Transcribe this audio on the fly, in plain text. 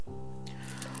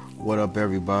What up,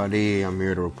 everybody? I'm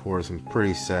here to report some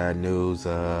pretty sad news.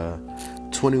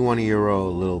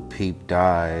 21-year-old Lil Peep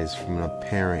dies from an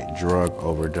apparent drug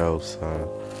overdose.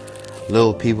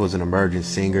 Lil Peep was an emerging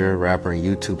singer, rapper, and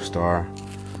YouTube star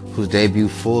whose debut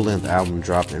full-length album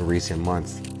dropped in recent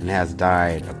months and has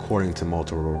died, according to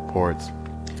multiple reports.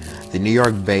 The New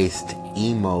York-based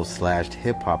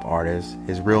emo/hip-hop artist,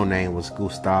 his real name was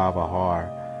Gustav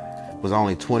Ahar, was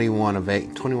only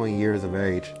 21 years of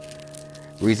age.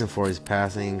 Reason for his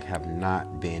passing have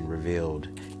not been revealed.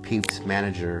 Peep's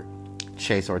manager,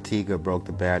 Chase Ortega, broke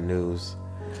the bad news.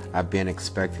 "I've been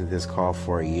expecting this call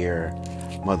for a year.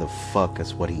 Motherfuck,"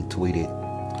 is what he tweeted.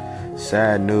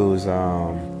 Sad news.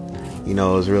 It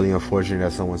was really unfortunate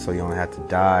that someone so young had to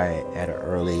die at an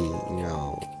early,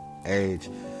 age.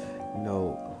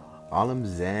 All them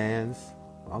Zans,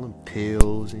 all them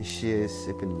pills and shit,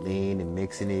 sipping lean and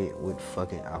mixing it with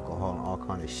fucking alcohol and all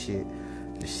kind of shit.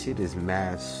 This shit is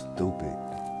mad stupid.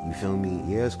 You feel me?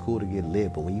 Yeah, it's cool to get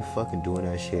lit, but when you fucking doing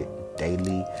that shit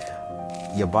daily,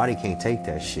 your body can't take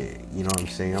that shit. You know what I'm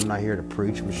saying? I'm not here to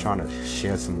preach. I'm just trying to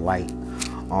shed some light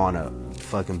on a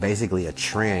fucking basically a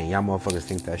trend. Y'all motherfuckers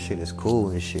think that shit is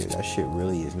cool and shit. That shit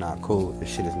really is not cool. This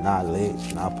shit is not lit.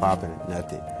 It's not popping,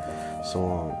 nothing.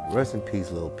 So rest in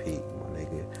peace, Lil Peep, my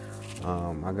nigga.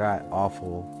 I got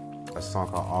a song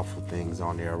called Awful Things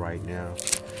on there right now.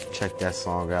 Check that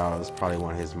song out. It's probably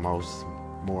one of his more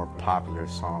popular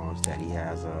songs that he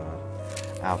has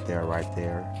out there right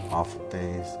there. Awful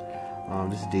Things.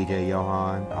 This is DJ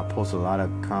Johan. I post a lot of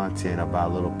content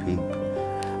about Lil Peep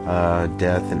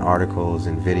death and articles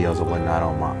and videos and whatnot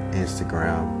on my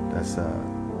Instagram. That's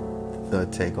the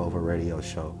Takeover Radio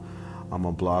Show. I'm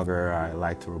a blogger. I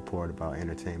like to report about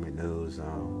entertainment news,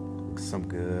 some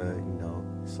good,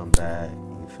 some bad.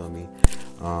 You feel me?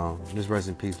 Just rest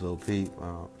in peace, Lil Peep.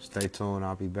 Stay tuned.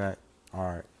 I'll be back. All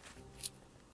right.